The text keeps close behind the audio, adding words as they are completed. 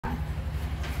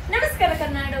ನಮಸ್ಕಾರ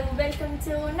Karnadu, welcome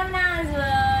to ನಮ್ನಾಸ್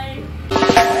world.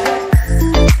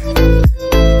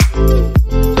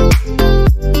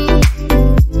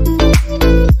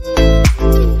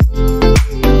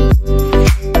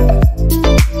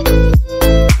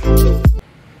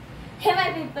 Hey my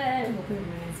people,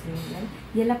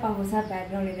 ಎಲ್ಲಪ್ಪ ಹೊಸ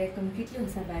background ಇದೆ, ಕಂಪ್ಲೀಟ್ಲಿ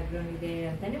ಹೊಸ ಬ್ಯಾಕ್ಗ್ರೌಂಡ್ ಇದೆ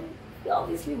ಅಂತ ನೀವು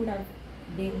obviously would have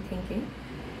been thinking.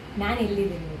 ನಾನು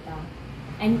ಎಲ್ಲಿದ್ದೀನಿ ಗೊತ್ತಾ?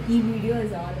 ಆ್ಯಂಡ್ ಈ video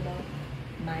is all about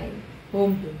my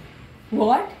home tour.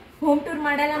 What? Home tour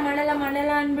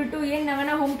ಮಾಡಲ್ಲ ಅಂದ್ಬಿಟ್ಟು ಏನು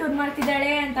ನಾವನ್ನ ಹೋಮ್ ಟೂರ್ ಮಾಡ್ತಿದ್ದಾಳೆ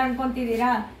ಅಂತ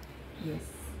ಅನ್ಕೊತಿದ್ದೀರಾ? ಎಸ್,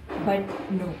 ಬಟ್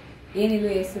ನೋ, ಏನಿಲ್ಲ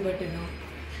ಎಸ್ ಬಟ್ ನೋ.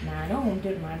 ನಾನು ಹೋಮ್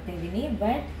ಟೂರ್ ಮಾಡ್ತಾ ಇದ್ದೀನಿ,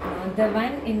 but not the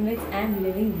one in which I am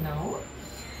living now.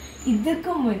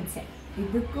 ಇದಕ್ಕೂ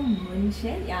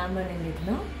ಮುಂಚೆ ಯಾವ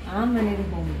ಮನೇಲಿದ್ನೋ ಆ ಮನೇಲಿ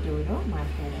ಹೋಮ್ ಟೂರು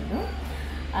ಮಾಡ್ತಾ ಇರೋದು.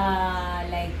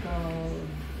 ಲೈಕ್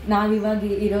ನಾವಿವಾಗ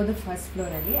ಇರೋದು first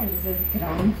ಫ್ಲೋರಲ್ಲಿ, and this is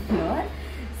ground floor.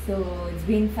 So it's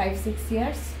been 5-6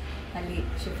 years ಅಲ್ಲಿ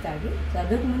ಶಿಫ್ಟ್ ಆಗಿ. ಸೊ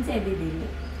ಅದಕ್ಕೆ ಮುಂಚೆ ಇದ್ದಿದ್ದಿಲ್ಲ.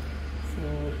 ಸೊ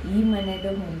ಈ ಮನೆದು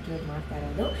ಹೋಮ್ ಟೂರ್ ಮಾಡ್ತಾ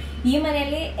ಇರೋದು. ಈ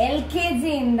ಮನೆಯಲ್ಲಿ LKG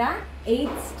ಇಂದ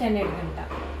 8th ಸ್ಟ್ಯಾಂಡರ್ಡ್ ಗಂಟ,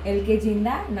 LKG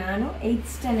ಇಂದ ನಾನು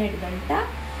 8th ಸ್ಟ್ಯಾಂಡರ್ಡ್ ಗಂಟ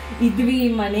ಇದ್ವಿ ಈ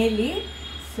ಮನೆಯಲ್ಲಿ.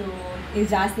 ಸೊ ಇದು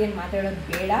ಜಾಸ್ತಿ ಏನು ಮಾತಾಡೋದು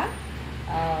ಬೇಡ.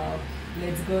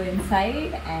 Let's go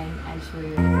inside and I show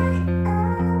you.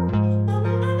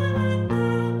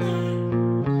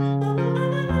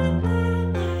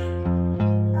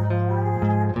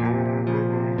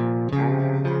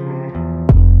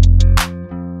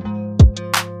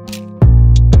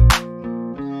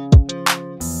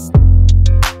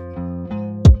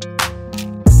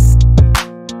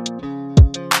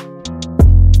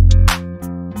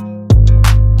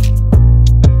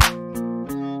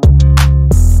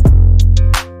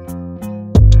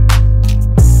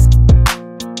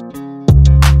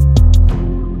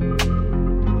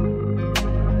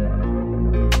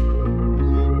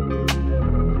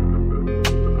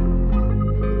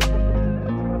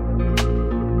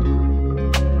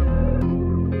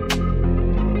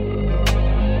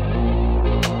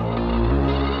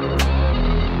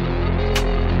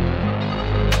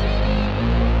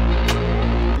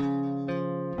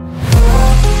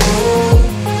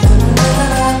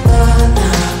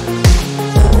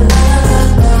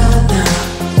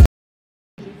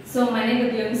 So ಮನೆಗೆ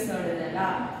ಗ್ಲಿಮ್ಸ್ ನೋಡೋದಲ್ಲ,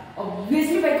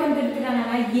 ಒಬ್ವಿಯಸ್ಲಿ ಬೈಕೊಂತಿರ್ತೀರ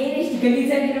ನಾನು ಏನೆಷ್ಟು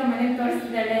ಗಲೀಜಾಗಿರೋ ಮನೆ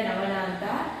ತೋರಿಸ್ತಿದ್ದಾಳೆ ನವನ ಅಂತ.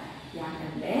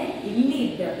 ಯಾಕಂದರೆ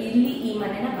ಇಲ್ಲಿ ಈ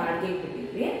ಮನೆನ ಬಾಡಿಗೆ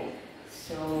ಕೊಟ್ಟಿದ್ವಿ.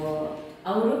 ಸೊ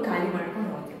ಅವರು ಖಾಲಿ ಮಾಡ್ಕೊಂಡು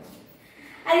ಹೋದ್ರು.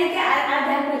 ಅದಕ್ಕೆ ಆ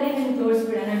ಗ್ಯಾಪಲ್ಲೇ ನಿಮ್ಗೆ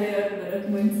ತೋರಿಸ್ಬಿಡೋಣ, ಬೇರೆಯವ್ರಿಗೆ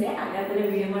ಬರೋಕ್ಕೆ ಮುಂಚೆ ಆ ಗ್ಯಾಪಲ್ಲೇ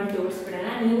ವಿಡಿಯೋ ಮಾಡಿ ತೋರಿಸ್ಬಿಡೋಣ.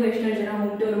 ನೀವು ಎಷ್ಟೋ ಜನ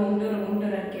ಹೋಮ್ ಟೂರ್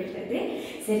ಅಂತ ಕೇಳ್ತಾ ಇದ್ರಿ.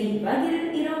 ಸರಿ, ಇವಾಗ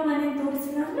ಇರೋ ಮನೆ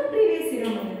ತೋರಿಸಿನ ಅಂದ್ರೆ ಪ್ರೀವಿಯಸ್ ಇರೋ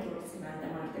ಮನೆ ತೋರಿಸಿನ ಅಂತ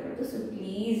ಮಾಡ್ತಿರೋದು. So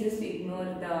please just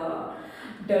ignore the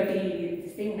dirty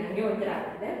thing. ನನಗೆ ಒಂಥರ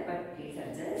ಆಗ್ತದೆ, ಬಟ್ ಪ್ಲೀಸ್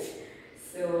ಅಡ್ಜಸ್ಟ್.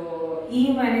 ಸೊ ಈ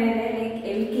ಮನೆಯಲ್ಲೇ ಲೈಕ್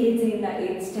LKG ಇಂದ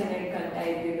 8th ಸ್ಟ್ಯಾಂಡರ್ಡ್ ಗಂಟ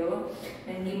ಇದ್ದಿದ್ದು.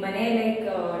 ನನಗೆ ಈ ಮನೆ ಲೈಕ್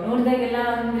ನೋಡಿದಾಗೆಲ್ಲ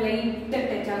ಒಂದು ಲೈಟ್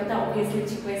ಟಚ್ ಆಗುತ್ತೆ. ಆಬ್ವಿಯಸ್ಲಿ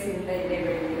ಚಿಕ್ಕ ವಯಸ್ಸಿಂದ ಇಲ್ಲೇ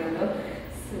ಬೆಳೆದಿರೋದು.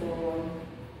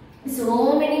 ಸೋ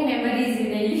ಮೆನಿ ಮೆಮರೀಸ್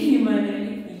ಇದೆ ಈ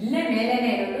ಮನೆಯಲ್ಲಿ. ಇಲ್ಲೇ ಮೇಲೇನೆ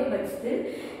ಇರೋದು, ಬಟ್ ಸ್ಟಿಲ್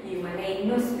ಈ ಮನೆ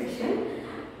ಇನ್ನೂ special.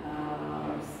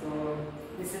 So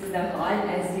this is the hall,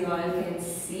 as you all can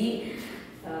see.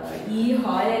 ಈ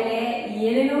ಹಾಲಲ್ಲೇ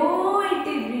ಏನೇನೋ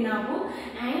ಇಟ್ಟಿದ್ವಿ ನಾವು.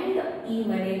 ಆ್ಯಂಡ್ ಈ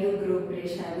ಮನೆಯದು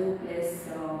ಗೃಹಪ್ರವೇಶ ಅದು, ಪ್ಲಸ್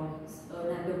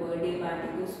ನಂದು ಬರ್ಡೇ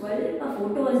ಪಾರ್ಟಿದು ಸ್ವಲ್ಪ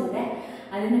ಫೋಟೋಸ್ ಇದೆ.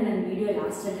 ಅದನ್ನು ನಾನು ವಿಡಿಯೋ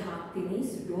ಲಾಸ್ಟಲ್ಲಿ ಹಾಕ್ತೀನಿ.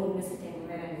 So don't miss it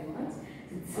anywhere and watch.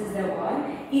 This is the wall.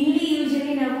 ಇಲ್ಲಿ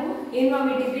ಯೂಶಲಿ ನಾವು ಏನು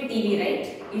ಮಾಡಿಟ್ಟಿದ್ವಿ? TV, right?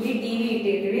 ಇಲ್ಲಿ TV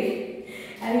ಇಟ್ಟಿದ್ವಿ.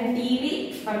 ಅಲ್ಲಿ TV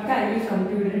ಪಕ್ಕ ಅಲ್ಲಿ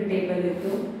ಕಂಪ್ಯೂಟರ್ ಟೇಬಲ್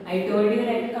ಇತ್ತು. I told you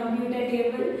like computer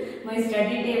table, my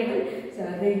study table. So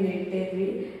ಅದು ಇಲ್ಲಿ ಇಟ್ಟಿದ್ವಿ.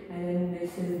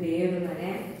 ದಿಸ್ ಇಸ್ ದೇವ್ರ ಮನೆ.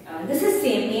 ದಿಸ್ ಇಸ್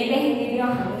ಸೇಮ್, ಮೇಲೆ ಹೇಗಿದೆಯೋ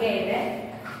ಹಾಗೆ ಇದೆ,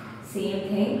 ಸೇಮ್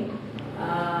ಥಿಂಗ್.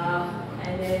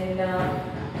 ಆ್ಯಂಡ್ ದೆನ್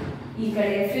ಈ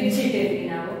ಕಡೆ ಫ್ರಿಡ್ಜ್ ಇಟ್ಟಿದ್ವಿ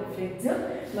ನಾವು. ಫ್ರಿಡ್ಜು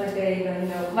ಮತ್ತು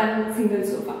ಒಂದು ಸಿಂಗಲ್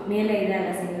ಸೋಫಾ ಮೇಲೆ ಇದೆ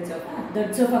ಅಲ್ಲ, ಸಿಂಗಲ್ ಸೋಫಾ.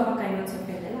 ದೊಡ್ಡ ಸೋಫಾ ಪಕ್ಕ ಇನ್ನೊಂದು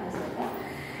ಸೋಫಾ ಇದೆಲ್ಲ, ಆ ಸೋಫಾ.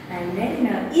 ಆ್ಯಂಡ್ ದೆನ್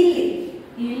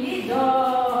ಇಲ್ಲಿ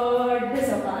ದೊಡ್ಡ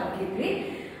ಸೋಫಾ ಹಾಕಿದ್ವಿ.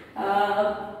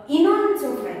 ಇನ್ನೊಂದು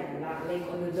ಸೋಫಾ ಇದೆಯಲ್ಲ, ಲೈಕ್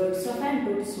ಒಂದು ದೊಡ್ಡ sofa and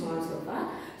 2 small sofa.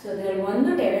 So ಅದರಲ್ಲಿ ಒಂದು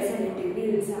ಟೆರೆಸಲ್ಲಿ ಇಟ್ಟಿದ್ವಿ,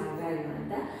 ಇದು ಜಾಗ ಇಲ್ಲ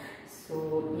ಅಂತ. ಸೊ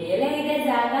ಮೇಲೆ ಇದೆ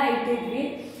ಜಾಗ ಇಟ್ಟಿದ್ವಿ.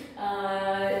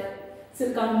 So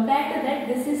compare to that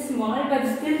this is small, but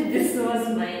still this was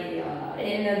my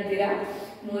ಏನಂತೀರಾ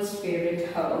ಮೋಸ್ಟ್ ಫೇವ್ರೆಟ್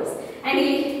ಹೌಸ್. ಆ್ಯಂಡ್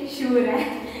ಇಲ್ಲಿ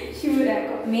ಶೂ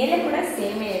ರ್ಯಾಕ್ ಮೇಲೆ ಕೂಡ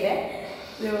ಸೇಮೇ ಇದೆ.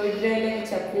 ಸೊ ಇದರಲ್ಲೇ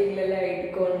ಚಪ್ಪಲಿಗಳೆಲ್ಲ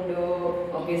ಇಟ್ಕೊಂಡು,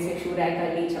 obviously shoe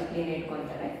ರ್ಯಾಕಲ್ಲಿ ಚಪ್ಪಲಿನ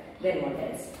ಇಟ್ಕೊತಾರೆ. Then what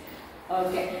else?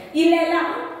 Okay, ಇಲ್ಲೆಲ್ಲ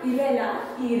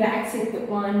ಈ ರ್ಯಾಕ್ಸ್ ಇತ್ತು.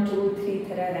 1, 2, 3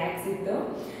 ಥರ ರ್ಯಾಕ್ಸ್ ಇತ್ತು.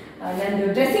 ನಂದು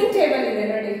ಡ್ರೆಸ್ಸಿಂಗ್ ಟೇಬಲ್ ಇದೆ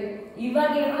ನೋಡಿ.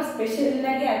 ಇವಾಗೇನೋ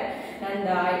ಸ್ಪೆಷಲ್ಲಾಗಿ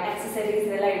ನಂದು ಆಕ್ಸೆಸರೀಸ್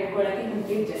ಎಲ್ಲ ಇಟ್ಕೊಳ್ಳೋಕ್ಕೆ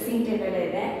ನಿಮಗೆ ಡ್ರೆಸ್ಸಿಂಗ್ ಟೇಬಲ್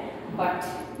ಇದೆ. ಬಟ್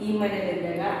ಈ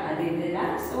ಮನೇಲಿದ್ದಾಗ ಅದಿರಲಿಲ್ಲ.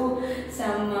 ಸೊ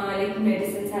ಸಮ್ ಲೈಕ್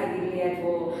ಮೆಡಿಸಿನ್ಸ್ ಆಗಿರಲಿ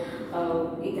ಅಥವಾ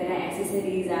ಈ ಥರ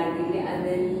ಆಕ್ಸೆಸರೀಸ್ ಆಗಿರಲಿ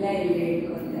ಅದೆಲ್ಲ ಇಲ್ಲೇ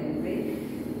ಇಟ್ಕೊತಾ ಇದ್ವಿ.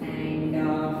 ಆ್ಯಂಡ್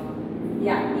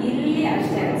ಯಾ ಇಲ್ಲಿ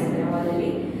ಅಷ್ಟೇ ಅನಿಸುತ್ತೆ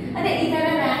ಹಾಲಲ್ಲಿ. ಅದೇ ಈ ಥರ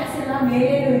ರ್ಯಾಕ್ಸ್ ಎಲ್ಲ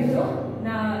ಮೇಲೇನೂ ಇತ್ತು,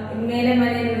 ಮೇಲೆ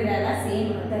ಮನೇಲೂ ಇದೆಲ್ಲ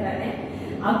ಸೇಮ್ ಆ ಥರನೇ.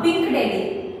 ಆ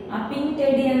ಪಿಂಕ್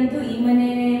ಟೆಡಿ ಅಂತೂ ಈ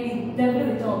ಮನೇಲಿ ಇದ್ದಾಗಲೂ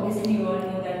ಇತ್ತು. ಆಬ್ವಿಯಸ್ಲಿ ನೀವು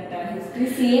ದಟ್ ಹಿಸ್ಟ್ರಿ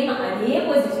ಸೇಮ್ ಅದೇ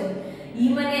ಪೊಸಿಷನ್. ಈ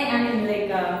ಮನೆ ಐ ಮೀನ್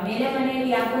ಲೈಕ್ ಮೇಲೆ ಮನೆಯಲ್ಲಿ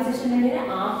ಯಾವ ಪೊಸಿಷನ್ ಹೇಳಿದ್ರೆ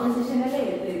ಆ ಪೊಸಿಷನ್ ಅಲ್ಲೇ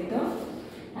ಇರ್ತಿತ್ತು.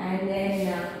 And then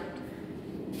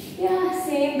yeah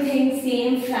same thing,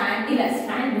 same fan. ಇಲ್ಲ,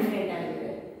 ಫ್ಯಾನ್ ಡಿಫ್ರೆಂಟ್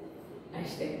ಆಗಿದೆ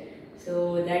ಅಷ್ಟೇ. So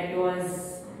that was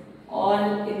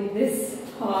all in this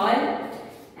hall.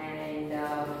 And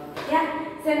yeah,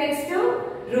 so next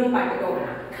room ಪಾರ್ಟಿಗೆ ಹೋಗೋಣ.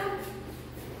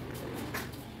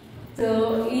 ಸೊ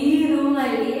ಈ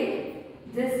ರೂಮಲ್ಲಿ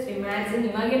ಜಸ್ಟ್ ಇಮ್ಯಾಜಿನ್,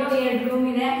 ಇವಾಗೇನೋ 2 ರೂಮ್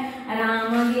ಇದೆ,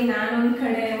 ಆರಾಮಾಗಿ ನಾನೊಂದು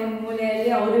ಕಡೆ ಒಂದು ಮೂಲೆಯಲ್ಲಿ,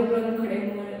 ಅವರಿಬ್ರು ಒಂದು ಕಡೆ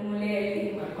ಮೂಲೆಯಲ್ಲಿ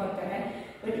ಮಾಡ್ಕೊತಾರೆ.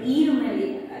 ಬಟ್ ಈ ರೂಮಲ್ಲಿ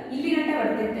ಇಲ್ಲಿ ಗಂಟ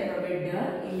ಬರ್ತಿರ್ತೇವೆ ನಾವು, ಬೆಡ್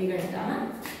ಇಲ್ಲಿ ಗಂಟ.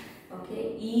 ಓಕೆ,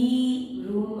 ಈ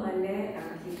ರೂಮ್ ಅಲ್ಲೇ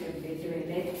ಬೆಡ್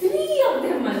ಮೇಲೆ 3 ಆಫ್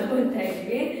ದೆಮ್ ಮಲ್ಕೊತಾ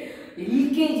ಇದ್ವಿ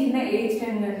LKG ಇಂದ 8th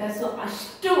standard ಗಂಟ. ಸೊ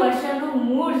ಅಷ್ಟು ವರ್ಷನೂ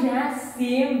 3 ಜನ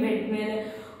ಸೇಮ್ ಬೆಡ್ ಮೇಲೆ.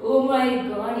 ಓ ಮೈ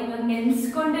ಗಾಡ್, ಇವಾಗ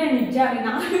ನೆನ್ಸ್ಕೊಂಡ್ರೆ ನಿಜ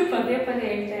ನಾನು ಪದೇ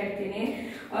ಹೇಳ್ತಾ ಇರ್ತೀನಿ,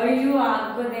 ಅಯ್ಯೋ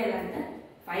ಆಗೋದೇ ಇಲ್ಲ ಅಂತ.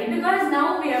 ವೈ? ಬಿಕಾಸ್ ನಾವು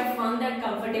we have found that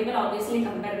comfortable. Obviously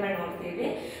compare ಮಾಡಿ ನೋಡ್ತೀವಿ,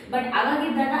 ಬಟ್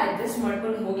ಅವಾಗಿದ್ದಾಗ ಅಡ್ಜಸ್ಟ್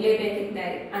ಮಾಡ್ಕೊಂಡು ಹೋಗ್ಲೇಬೇಕಿತ್ತ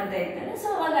ಅಂತ ಇರ್ತಾರೆ. ಸೊ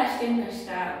ಅವಾಗ ಅಷ್ಟೇನು ಕಷ್ಟ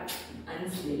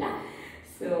ಅನಿಸ್ಲಿಲ್ಲ.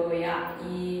 ಸೊ ಯಾ,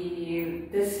 ಈ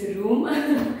ದಿಸ್ ರೂಮ್.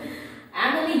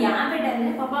 ಆಮೇಲೆ ಯಾವ ಬೆಡ್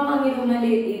ಅಂದರೆ ಪಪ್ಪ ಮಮ್ಮಿ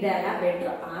ರೂಮಲ್ಲಿ ಇದೆ ಅಲ್ಲ ಬೆಡ್,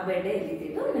 ಆ ಬೆಡ್ಡೇ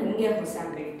ಇದ್ದಿದ್ದು. ನನಗೆ ಹೊಸ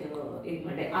ಬೆಡ್ ಇದು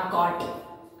ಮಾಡಿ ಆ ಕಾಟ್.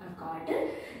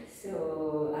 ಸೊ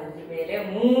ಅದ್ರ ಮೇಲೆ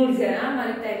 3 ಜನ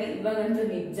ಮಲ್ತಾ ಇದ್ವಿ. ಇವಾಗಂತೂ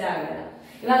ನಿಜ ಆಗಲ್ಲ.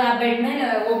 ಇವಾಗ ಆ ಬೆಡ್ ಮೇಲೆ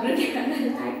ಒಬ್ರಿಗೆ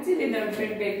ಆಕ್ಚುಲಿ ದೊಡ್ಡ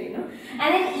ಬೆಡ್ ಬೇಕಿನ್ನು.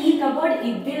 ಆ್ಯಂಡ್ ದೆನ್ ಈ ಕಬೋರ್ಡ್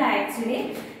ಇದ್ದಿಲ್ಲ ಆ್ಯಕ್ಚುಲಿ.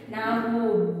 ನಾವು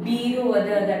ಬೀರು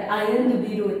ಅಯೊಂದು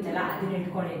ಬೀರು ಇತ್ತಲ್ಲ ಅದನ್ನ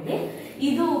ಇಟ್ಕೊಂಡಿದ್ವಿ.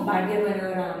 ಇದು ಬಾಡಿಗೆ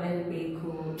ಮನೆಯವರು ಆಮೇಲೆ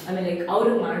ಬೇಕು, ಆಮೇಲೆ ಲೈಕ್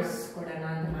ಅವ್ರಿಗೆ ಮಾಡಿಸ್ಕೊಡೋಣ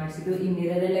ಅಂತ ಮಾಡಿಸಿದ್ದು. ಈ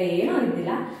ಮಿರರೆಲ್ಲ ಏನೂ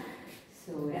ಇದ್ದಿಲ್ಲ.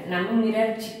 ಸೊ ನಮ್ಮ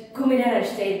ಮಿರರ್ ಚಿಕ್ಕ ಮಿರರ್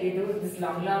ಅಷ್ಟೇ ಇದ್ದಿದ್ದು. ದಿಸ್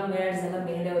ಲಾಂಗ್ ಮಿರರ್ಸ್ ಎಲ್ಲ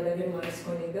ಮೇಲೆ ಹೋದಾಗೆ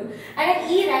ಮಾಡಿಸ್ಕೊಂಡಿದ್ದು. ಆ್ಯಂಡ್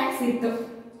ಈ ರ್ಯಾಕ್ಸ್ ಇತ್ತು.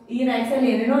 ಈ ರ್ಯಾಕ್ಸ್ ಅಲ್ಲಿ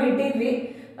ಏನೇನೋ ಇಟ್ಟಿದ್ವಿ.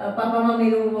 ಪಾಪ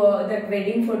ಮಮ್ಮಿದು ದಟ್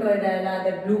ವೆಡ್ಡಿಂಗ್ ಫೋಟೋ ಇದೆ ಅಲ್ಲ,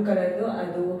 ದಟ್ ಬ್ಲೂ ಕಲರ್ದು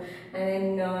ಅದು.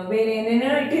 ಆ್ಯಂಡ್ ಬೇರೆ ಏನೇನೋ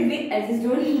ಇಟ್ಟಿದ್ವಿ. I just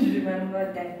don't remember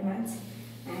that much.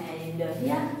 And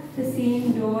yeah, the same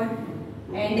door.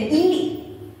 And ಇಲ್ಲಿ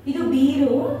ಇದು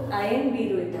ಬೀರು, ಅಯನ್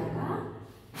ಬೀರು ಇದ್ದಾಗ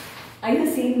ಐದು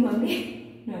ಸೇಮ್ ಮಮ್ಮಿ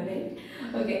ನೋಡಿ.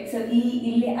 ಓಕೆ, ಸೊ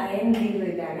ಇಲ್ಲಿ ಅಯನ್ ಬೀರು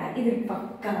ಇದ್ದಾಗ ಇದ್ರ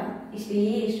ಪಕ್ಕ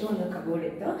ಇಷ್ಟು ಒಂದು ಕಬೋರ್ಡ್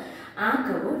ಇತ್ತು. ಆ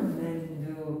ಕಬೋರ್ಡ್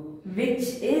ನಂದು, ವಿಚ್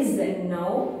ಈಸ್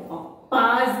ನೌ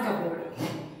ಅಪ್ಪಾಸ್ ಕಬೋರ್ಡ್.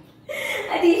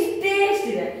 ಅದು ಇಷ್ಟೇ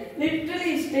ಲಿಟ್ರಲಿ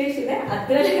ಇಷ್ಟಿದೆ.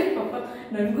 ಅದರಲ್ಲೇ ಪಾಪ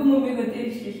ನನಗೂ ಮಮ್ಮಿ ಗೊತ್ತೇ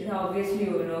ಇಷ್ಟಿದೆ. ಆಬ್ವಿಯಸ್ಲಿ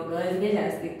ಇವನು ಗರ್ಲ್ಸ್ಗೆ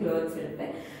ಜಾಸ್ತಿ ಕ್ಲೋತ್ಸ್ ಇರುತ್ತೆ.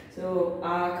 ಸೊ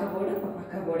ಆ ಕಬೋರ್ಡು ಪಾಪ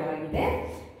ಕಬೋರ್ಡ್ ಆಗಿದೆ.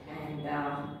 ಆ್ಯಂಡ್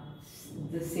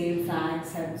ದ ಸೇಮ್ ಫ್ಯಾನ್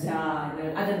ಸಜ್ಜಾ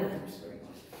ಅದನ್ನು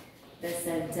the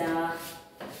ಸಜ್ಜಾ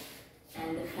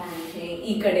and the fan thing.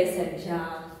 ಈ ಕಡೆ ಸಜ್ಜಾ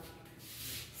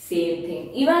ಸೇಮ್ ಥಿಂಗ್.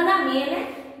 ಇವಾಗ ಮೇಲೆ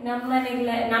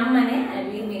ನಮ್ಮ ಮನೆ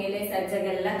ಅಲ್ಲಿ ಮೇಲೆ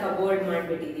ಸಜ್ಜಾಗೆಲ್ಲ ಕಬೋರ್ಡ್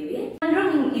ಮಾಡಿಬಿಟ್ಟಿದ್ದೀವಿ. ಅಂದ್ರೂ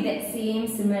ಹಿಂಗೆ ಇದೆ, ಸೇಮ್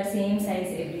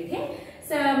ಸೈಜ್ ಎವ್ರಿಗೆ.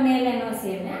 So ಮೇಲೇನೋ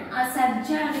same. ಆ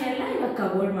ಸಜ್ಜಾಗೆಲ್ಲ ಇವಾಗ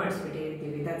ಕಬೋರ್ಡ್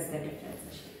ಮಾಡಿಸ್ಬಿಟ್ಟಿರ್ತೀವಿ. ದಟ್ಸ್ ದ ಡಿಫರೆನ್ಸ್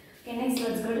ಅಷ್ಟೇ. Okay, next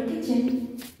let's go to kitchen.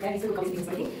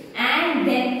 And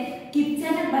then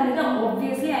kitchen ಬಂದಾಗ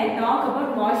obviously I talk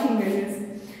about washing machines.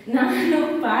 ನಾನು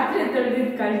ಪಾತ್ರೆ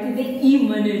ತೊಳೆದಿದ್ದು ಕಲ್ತಿದ್ದೆ ಈ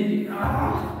ಮನೆಯಲ್ಲಿ.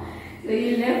 ಸೊ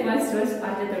ಇಲ್ಲೇ ಫಸ್ಟ್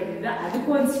ಪಾತ್ರೆ ತೊಳೆದಿದ್ದೆ.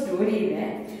 ಅದಕ್ಕೊಂದು ಸ್ಟೋರಿ ಇದೆ.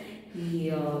 ಈ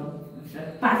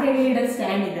ಪಾತ್ರೆಗಳಿಡೋ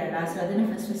ಸ್ಟ್ಯಾಂಡ್ ಇದೆಲ್ಲ, ಸೊ ಅದನ್ನು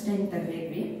ಫಸ್ಟ್ ಟೈಮ್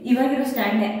ತಂದಿದ್ವಿ. ಇವಾಗಿರೋ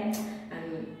ಸ್ಟ್ಯಾಂಡೇ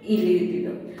ಇಲ್ಲಿ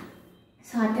ಇದ್ದಿದ್ದು.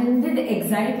 ಸೊ ಅದೊಂದು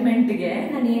ಎಕ್ಸೈಟ್ಮೆಂಟ್ಗೆ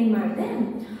ನಾನು ಏನು ಮಾಡಿದೆ,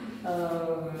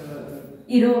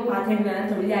 ಇರೋ ಪಾತ್ರೆಗಳನ್ನ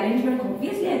ತೊಳೆದು ಅರೇಂಜ್ ಮಾಡಿ.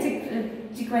 ಆಬ್ವಿಯಸ್ಲಿ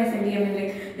ಚಿಕ್ಕ ವಯಸ್ಸಲ್ಲಿ ಆಮೇಲೆ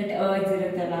ದಟ್ ಅರ್ಜ್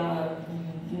ಇರುತ್ತಲ್ಲ,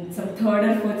 ಸ್ವಲ್ಪ 3rd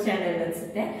or 4th ಸ್ಟ್ಯಾಂಡರ್ಡ್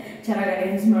ಅನಿಸುತ್ತೆ, ಚೆನ್ನಾಗಿ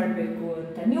ಅರೇಂಜ್ ಮಾಡಬೇಕು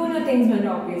ಅಂತ. ನ್ಯೂ ಥಿಂಗ್ಸ್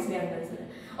ಬಂದರೆ ಆಬ್ವಿಯಸ್ಲಿ ಅಂತ ಅನ್ಸುತ್ತೆ.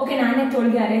 ಓಕೆ, ನಾನೇ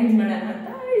ತೊಳೆದು ಅರೇಂಜ್ ಮಾಡೋಣ ಅಂತ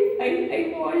ಐ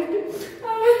ವಾಶ್ಡ್.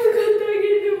 ಅವತ್ತು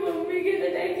ಗೊತ್ತಾಗಿದ್ದು ಮಮ್ಮಿಗೆ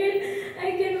that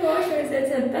I can wash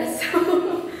myself ಅಂತ. ಸೊ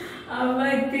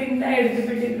ಅವತ್ತಿಂದ ಹಿಡಿದು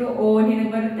ಬಿಟ್ಟಿದ್ರು, ಓ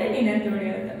ನಿನಗೆ ಬರುತ್ತೆ ನೀನೇ ತೊಳಿ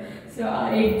ಅಂತ. ಸೊ ಆ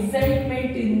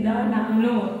ಎಕ್ಸೈಟ್ಮೆಂಟಿಂದ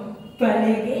ನಾನು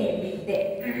ಬಲೆಗೆ ಬಿದ್ದೆ.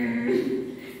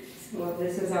 So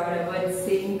this is all about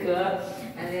sync.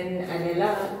 ಅದೆಲ್ಲ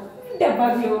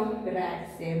ಡಬ್ಬಗಳು,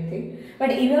 ರ್ಯಾಕ್ಸ್, ಸೇಮ್ ಥಿಂಗ್.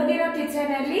 ಬಟ್ ಇವಾಗಿರೋ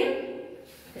ಕಿಚನಲ್ಲಿ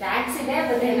ರ್ಯಾಕ್ಸ್ ಇದೆ,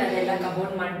 ಮತ್ತೆ ಅದೆಲ್ಲ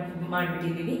cupboard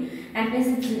ಮಾಡಿಬಿಟ್ಟಿದ್ದೀವಿ. And plus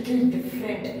it's little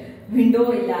different. Window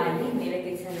ಇಲ್ಲ ಅಲ್ಲಿ ಮೇಲೆ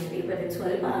ಕಿಚನಲ್ಲಿ, ಬಟ್ ಇದು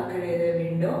ಸ್ವಲ್ಪ ಆ ಕಡೆ ಇದೆ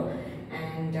ವಿಂಡೋ.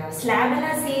 ಆ್ಯಂಡ್ ಸ್ಲ್ಯಾಬ್ ಎಲ್ಲ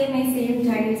same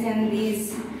tiles. And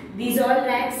these all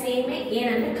racks ಸೇಮೇ.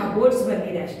 ಏನಂದರೆ ಕಬೋರ್ಡ್ಸ್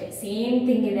ಬಂದಿದೆ ಅಷ್ಟೇ, ಸೇಮ್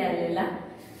ಥಿಂಗ್ ಇದೆ ಅಲ್ಲೆಲ್ಲ.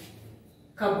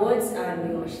 ಕಬೋರ್ಡ್ಸ್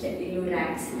ನೀವು ಅಷ್ಟೇ. ಇಲ್ಲೂ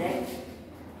ರ್ಯಾಕ್ಸ್ ಇದೆ.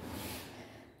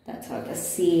 all the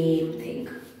same thing.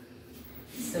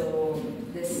 So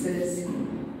this is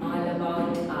all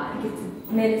about our kitchen.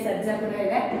 ಮೇಲೆ ಸಜ್ಜ ಕೂಡ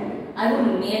ಇದೆ, ಅದು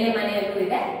ಮೇಲೆ ಮನೆಯಲ್ಲೂ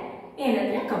ಇದೆ,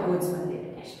 ಏನಂದ್ರೆ ಕಬೋರ್ಡ್ಸ್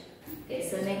ಬಂದಿದೆ ಅಷ್ಟೇ. ಓಕೆ,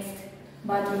 ಸೊ ನೆಕ್ಸ್ಟ್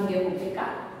ಬಾತ್ರೂಮ್ಗೆ ಹೋಗ್ಬೇಕಾ?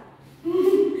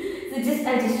 So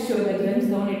I just show the glimpse,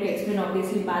 no need to explain.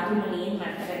 Obviously bathroom ಅಲ್ಲಿ ಏನು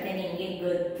ಮಾಡ್ತಾರೆ ಅಂತ ನಿಮಗೆ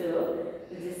ಗೊತ್ತು.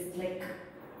 Just like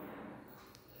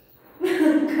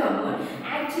come on.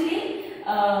 Actually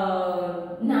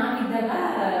ನಾವಿದ್ದಾಗ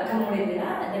commode ಇದ್ದಿಲ್ಲ,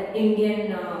 that Indian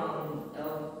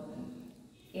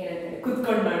ಏನಂತಾರೆ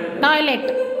ಕುತ್ಕೊಂಡು ಮಾಡೋದು, ಟಾಯ್ಲೆಟ್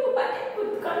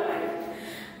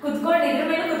ಕುತ್ಕೊಂಡು ಇದ್ರ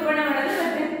ಮೇಲೆ ಕುತ್ಕೊಂಡೆ ಮಾಡೋದು,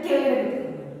 ಮತ್ತೆ ಕೆಳಗಡೆ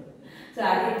ಸೊ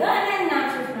ಆಗಿತ್ತು. ಅದೇ ನಾವು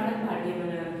ಶಿಫ್ಟ್ ಮಾಡೋದು ಬಾಡಿ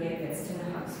ಮನೆಯವ್ರಿಗೆ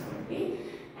western ಹಾಕ್ಸ್ಕೊಂಡ್ವಿ.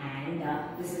 And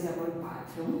this is about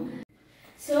bathroom.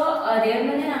 So ದೇವ್ರ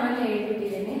ಮನೆ ನಾವೆಲ್ಲ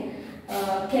ಹೇಳ್ಬಿಟ್ಟಿದ್ದೇನೆ.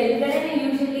 ಕೆಳಗಡೆ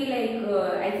usually like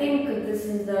I think this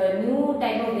is the new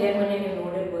type of ದೇವ್ರ ಮನೆ ನೀವು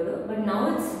ನೋಡಿರ್ಬೋದು, but now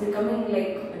it's becoming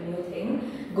like new thing.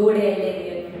 ಗೋಡೆಯಲ್ಲೇ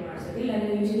ದೇವ್ರ ಮನೆ ಮಾಡಿಸೋದಿಲ್ಲ, ಅದು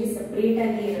ಯೂಶಲಿ ಸಪ್ರೇಟ್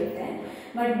ಆಗಿ ಇರುತ್ತೆ.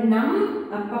 ಬಟ್ ನಮ್ಮ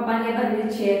ಅಪ್ಪನೇ ಬಂದು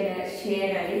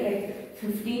ಶೇರ್ ಆಗಿ like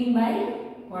 15 by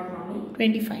what mommy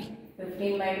 25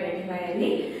 15 by 25 ಅಲ್ಲಿ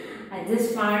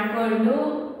ಅಡ್ಜಸ್ಟ್ ಮಾಡಿಕೊಂಡು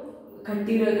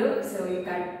ಕಟ್ಟಿರೋದು. ಸೊ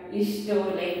ಇಷ್ಟು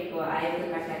ಲೈಕ್ ಆಯಿತು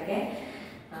ಕಟ್ಟಕ್ಕೆ,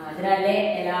 ಅದರಲ್ಲೇ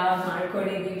ಎಲ್ಲ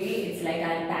ಮಾಡ್ಕೊಂಡಿದ್ದೀವಿ. It's like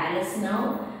R palace now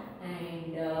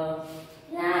and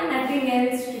nothing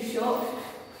else to show.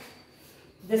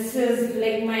 This is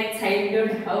like my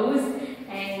childhood house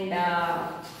and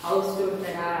house tour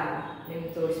ಥರ ನಿಮ್ಗೆ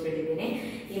ತೋರಿಸ್ಬಿಟ್ಟಿದ್ದೀನಿ.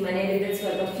 ಈ ಮನೇಲಿದ್ದರೆ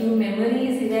ಸ್ವಲ್ಪ ಫ್ಯೂ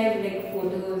ಮೆಮೊರೀಸ್ ಇದೆ, ಲೈಕ್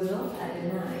ಫೋಟೋಸು,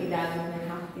 ಅದನ್ನು ಇದಾದ್ಮೇಲೆ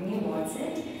ಹಾಕ್ತೀನಿ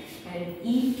ವಾಟ್ಸಪ್. ಆ್ಯಂಡ್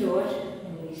ಈ ಟೂರ್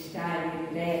ನನಗೆ ಇಷ್ಟ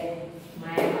ಆಗಿದ್ರೆ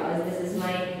my house, this is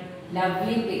my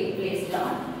lovely place.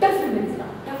 Lot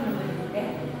of memories ಇದೆ.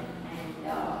 ಆ್ಯಂಡ್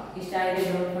ಇಷ್ಟ ಆಗಿದೆ,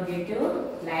 don't forget to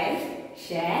like,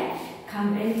 share,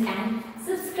 comment and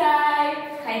subscribe.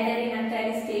 ಕಾಯ್ತಾರೆ,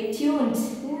 stay tuned.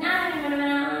 ನಾನು